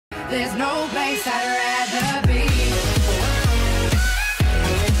There's no place I'd rather be.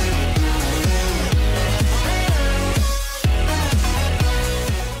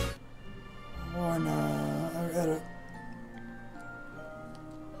 I gotta...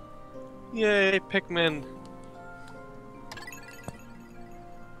 Yay, Pikmin.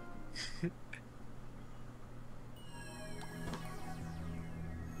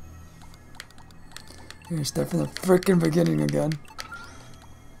 You're gonna start from the frickin' beginning again.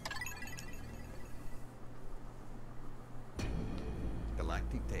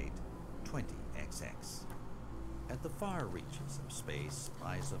 Galactic date 20XX. At the far reaches of space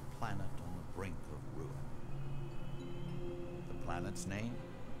lies a planet on the brink of ruin. The planet's name?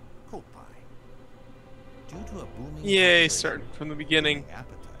 Kopai. Due to a booming Yay, population, starting from the beginning.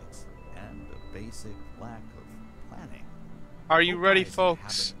 appetites, and a basic lack of planning. Are you ready, Kopai's folks?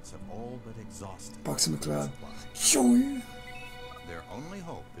 inhabitants have all but exhausted Box in the food cloud. supply. Sure. Their only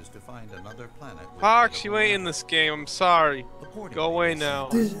hope is to find another planet with Fox, you edible ain't in this game. I'm sorry. Accordingly, Go away they now.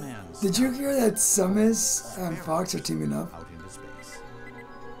 send Did, one man did you south hear that Summers and Fox are teaming up? out into space.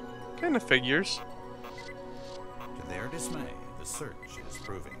 Kind of figures. To their dismay, the search is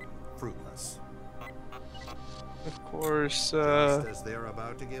proving fruitless. Of course, Just as they're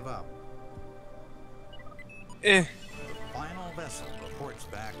about to give up, eh. the final vessel reports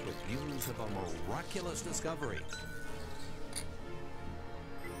back with news of a miraculous discovery.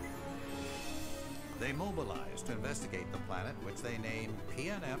 They mobilize to investigate the planet, which they name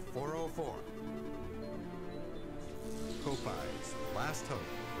PNF 404. Kopai's last hope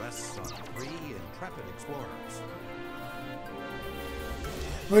rests on 3 intrepid explorers.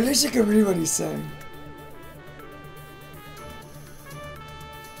 Well, at least you can read what he's saying.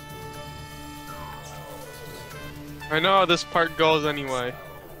 I know how this part goes anyway.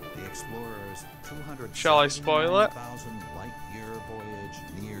 The explorers' 200. Shall I spoil it? light-year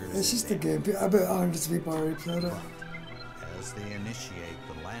voyage nears It's just a its end. game. I bet hundreds of people already played it. As they initiate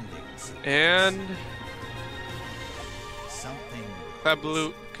the landing sequence, And something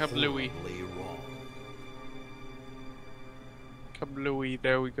kablooey, horribly wrong. kablooey.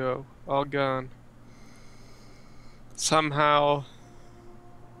 There we go. All gone. Somehow,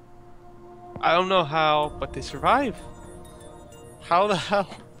 I don't know how, but they survive. How the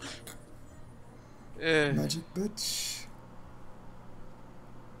hell? Eh. Magic bitch.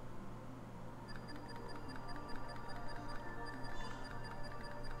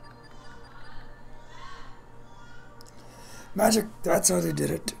 Magic, that's how they did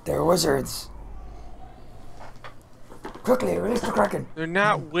it. They're wizards. Quickly, release the Kraken. They're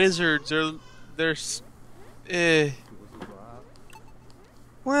not wizards. They're.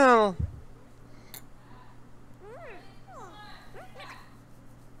 Well.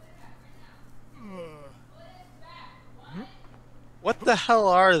 What the hell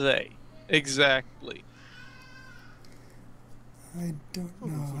are they exactly? I don't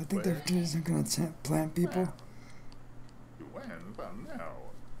know. I think they're just gonna plant people.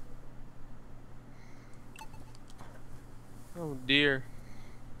 Oh dear.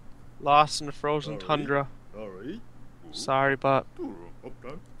 Lost in the frozen tundra. Sorry, but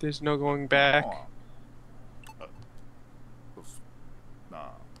there's no going back.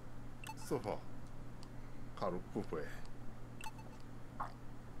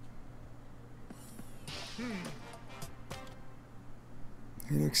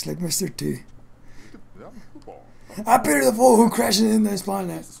 He looks like Mr. T. I pity the fool who crashed in this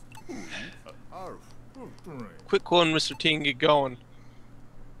planet. Quick one, Mr. T, and get going.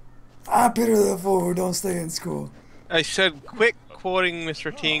 I pity the fool who don't stay in school. I said quick quoting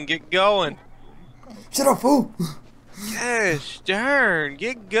Mr. T and get going. Shut up, fool! Gosh darn,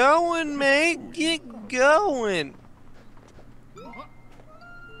 get going, mate. Get going.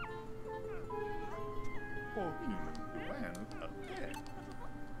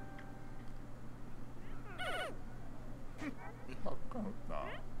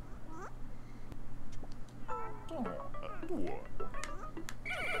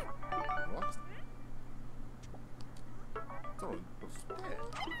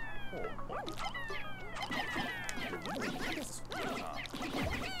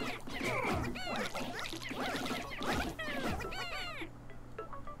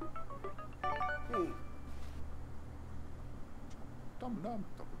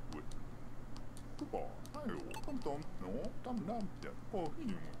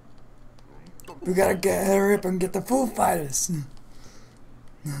 We gotta hurry up and get the Foo Fighters.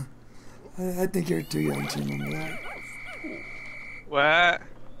 I think you're too young to remember that. What?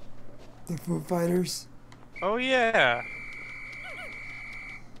 The Foo Fighters. Oh yeah.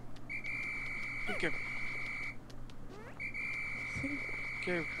 I think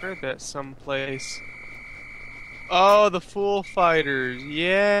Okay, I've heard that someplace. Oh, the fool fighters.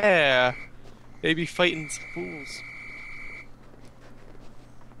 Yeah. They be fighting some fools.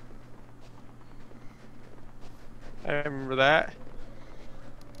 I remember that.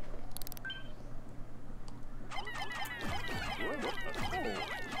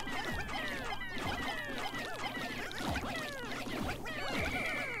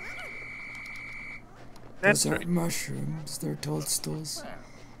 Those That's aren't right. mushrooms, they're toadstools.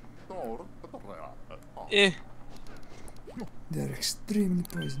 Eh. They're extremely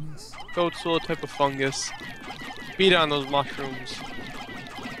poisonous. Toadstool type of fungus. Beat on those mushrooms.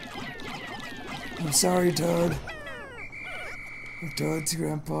 I'm sorry, Toad. Or Toad's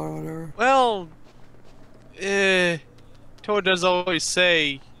grandpa or whatever. Well, Toad does always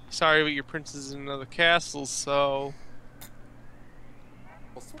say, sorry, but your prince is in another castle, so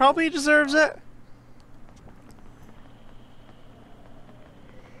probably deserves it.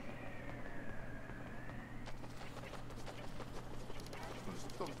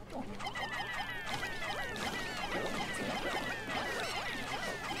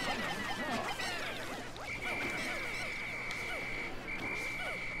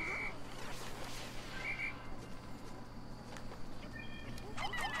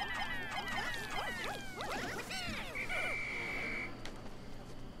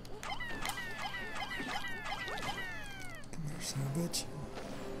 Come here, son of a bitch.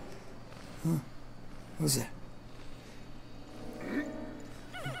 Huh? What was that?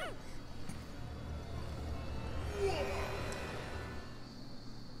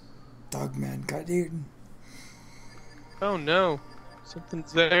 Dogman got eaten. Oh no,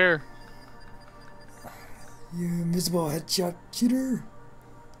 something's there. You invisible headshot cheater.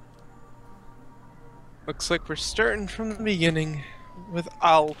 Looks like we're starting from the beginning with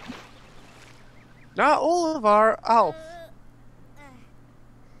Alf. Not Olivar, Alf.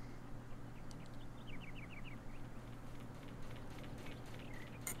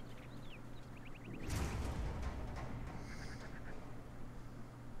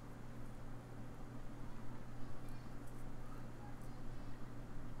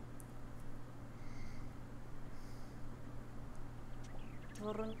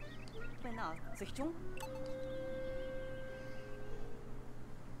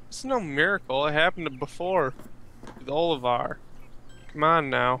 It's no miracle, it happened before with Olivar. Come on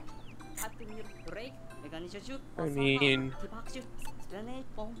now. I mean,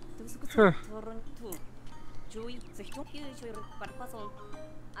 huh.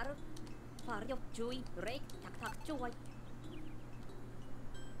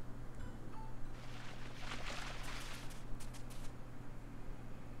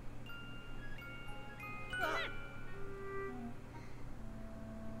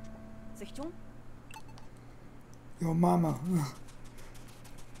 Yo, mama.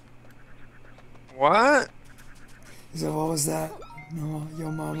 What? He said, what was that? No,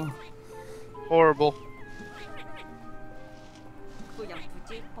 yo, mama. Horrible.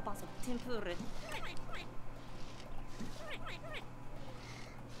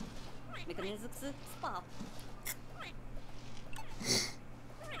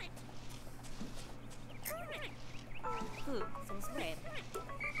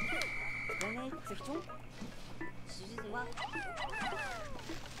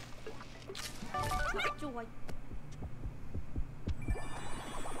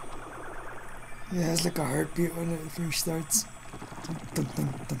 Yeah, it has like a heartbeat when it first starts. Dun, dun,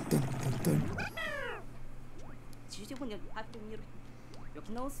 dun, dun, dun, dun.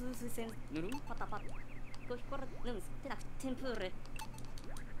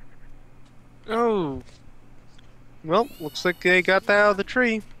 Oh. Well, looks like they got that out of the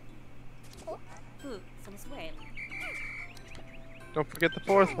tree. Don't forget the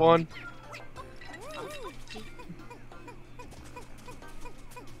fourth one.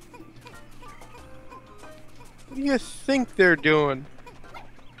 What do you think they're doing?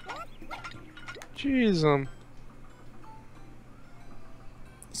 Jeez,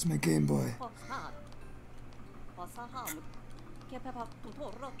 It's my Game Boy.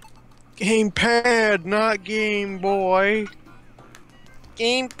 Gamepad, not Game Boy.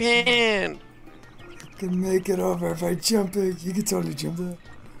 Gamepad. I can make it over if I jump it. You can totally jump that.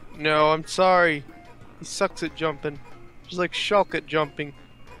 No, I'm sorry. He sucks at jumping. Just like Shulk at jumping.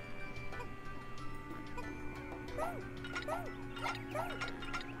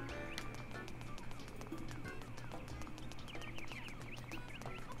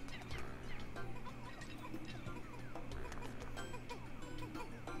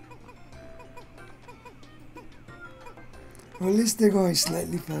 Well, at least they're going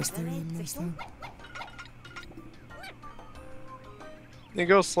slightly faster than last time. It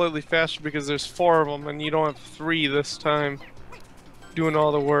goes slightly faster because there's 4 of them, and you don't have 3 this time doing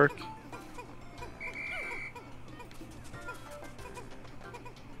all the work.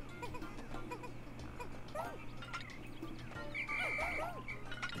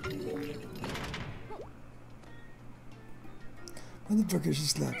 Motherfucker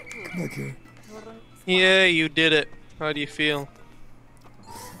just left. Come back here. Yeah, you did it. How do you feel?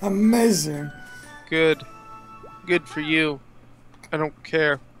 Amazing. Good. Good for you. I don't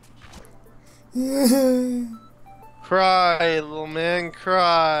care. Cry, little man,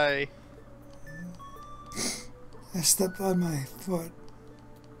 cry. I stepped on my foot.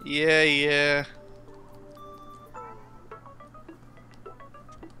 Yeah, yeah.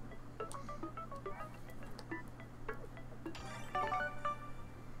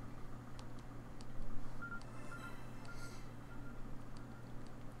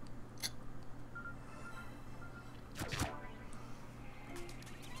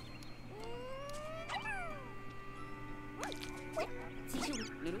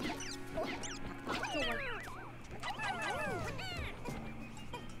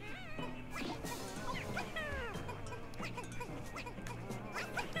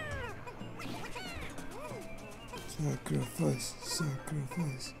 Sacrifice,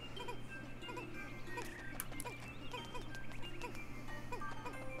 sacrifice.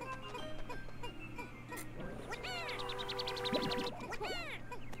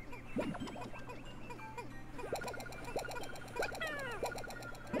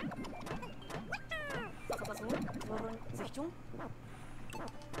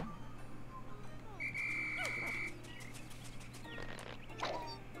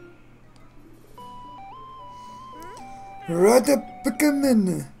 Right up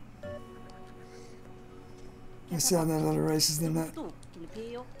Pikmin. I sound a lot of racist than that.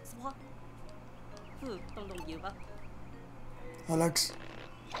 Alex.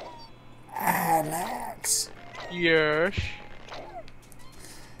 Alex. Yes.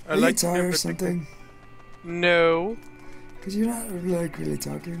 Are you tired or something? No. Cause you're not like really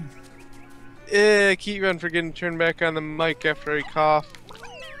talking. Keep on forgetting to turn back on the mic after I cough.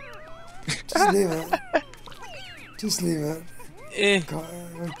 Just leave it. Just leave it. Eh.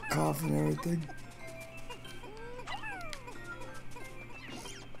 Cough and everything.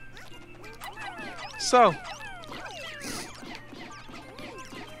 So,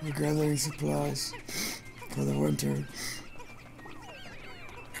 We're gathering supplies for the winter.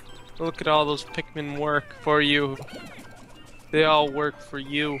 look at all those Pikmin work for you. They all work for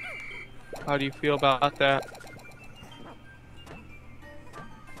you. How do you feel about that?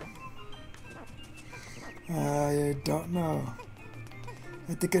 I don't know.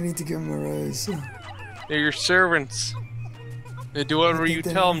 I think I need to give him a raise. They're your servants. They do whatever you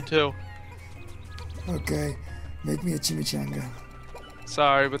tell them to. Okay, make me a chimichanga.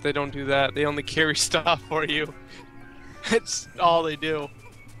 Sorry, but they don't do that. They only carry stuff for you. That's all they do.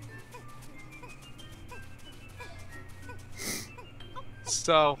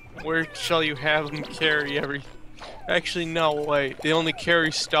 So, where shall you have them carry every... Actually, no, wait. They only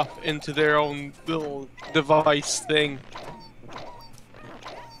carry stuff into their own little device thing.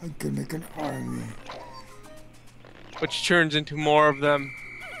 I could make an army. Which turns into more of them.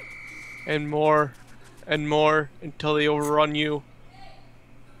 And more. And more. Until they overrun you.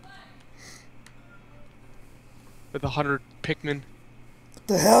 With 100 Pikmin. What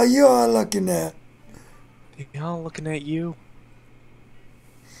the hell you all looking at? They all looking at you.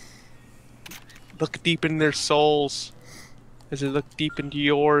 Look deep in their souls. As they look deep into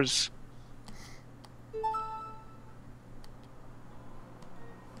yours.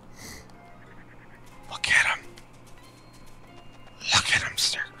 Look at them. Look at them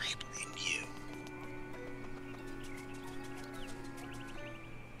start creeping you.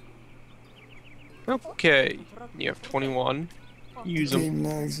 Okay. You have 21. Use them. Game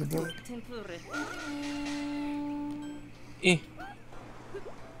lags a bit. Eh.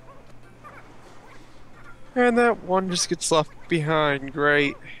 And that one just gets left behind.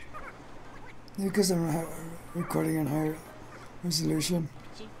 Great. Yeah, because I'm recording in higher resolution.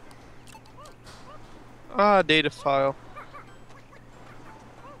 Ah, data file.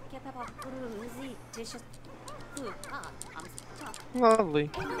 Lovely.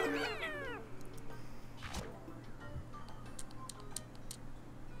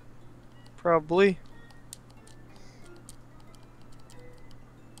 Probably.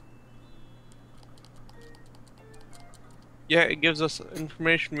 Yeah, it gives us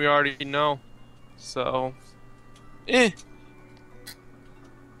information we already know. So,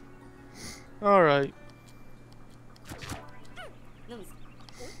 Alright.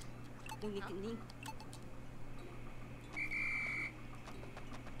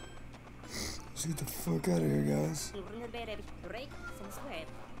 Let's get the fuck out of here, guys.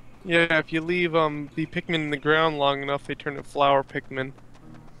 Yeah, if you leave the Pikmin in the ground long enough, they turn to flower Pikmin.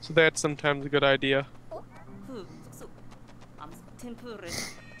 So that's sometimes a good idea.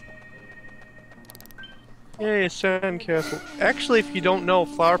 Yay, sandcastle. Actually, if you don't know,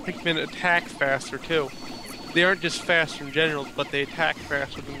 flower Pikmin attack faster too. They aren't just faster in general, but they attack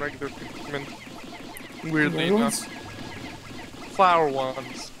faster than regular Pikmin. Weirdly The enough. ones? Flower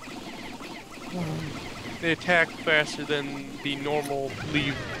ones. They attack faster than the normal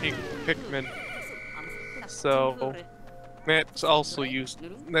leaf Pikmin. So that's also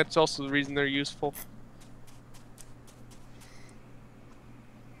that's also the reason they're useful.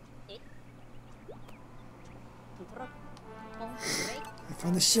 I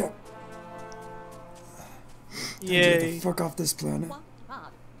found the ship. Yay. Get the fuck off this planet.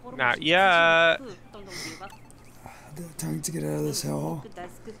 Not yet. Time to get out of this hellhole.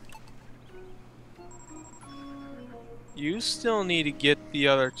 You still need to get the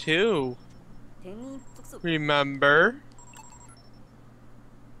other two. Remember?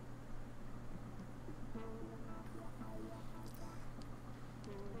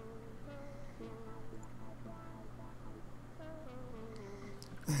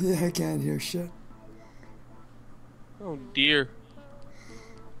 Yeah, I can't hear shit. Oh dear.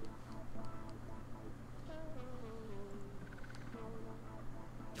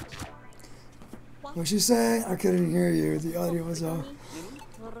 What'd she say? I couldn't hear you. The audio was off.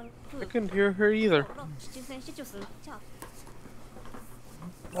 I couldn't hear her either.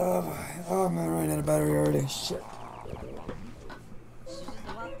 Oh, boy. Oh, I'm gonna run out of battery already. Shit.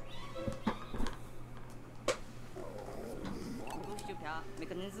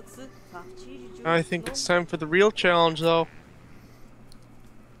 I think it's time for the real challenge, though.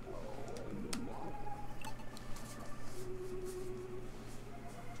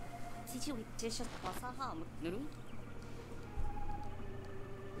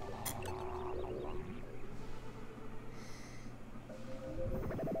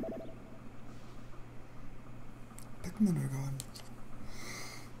 Pikmin are gone.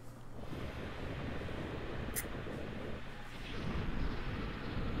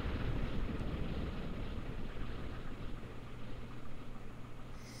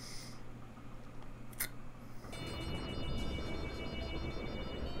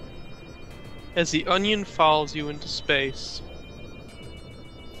 As the onion follows you into space.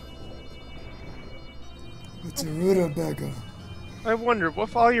 It's a rutabaga. I wonder, what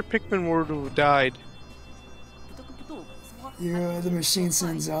if all your Pikmin were to have died? Yeah, the machine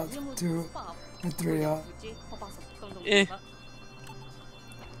sends out 2 or 3 out. Eh.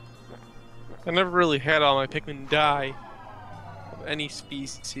 I never really had all my Pikmin die. Of any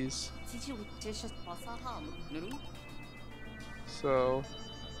species. So...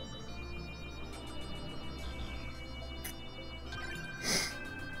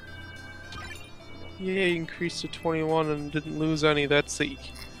 Yay, increased to 21 and didn't lose any. That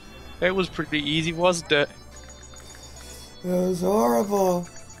was pretty easy, wasn't it? It was horrible.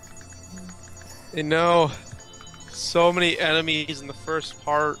 I know. So many enemies in the first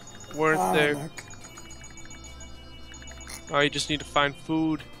part, weren't there? Look. Oh, you just need to find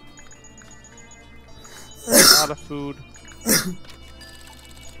food. A lot of food.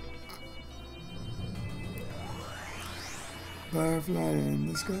 Butterfly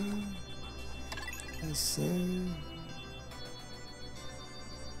in the sky. Yes, sir.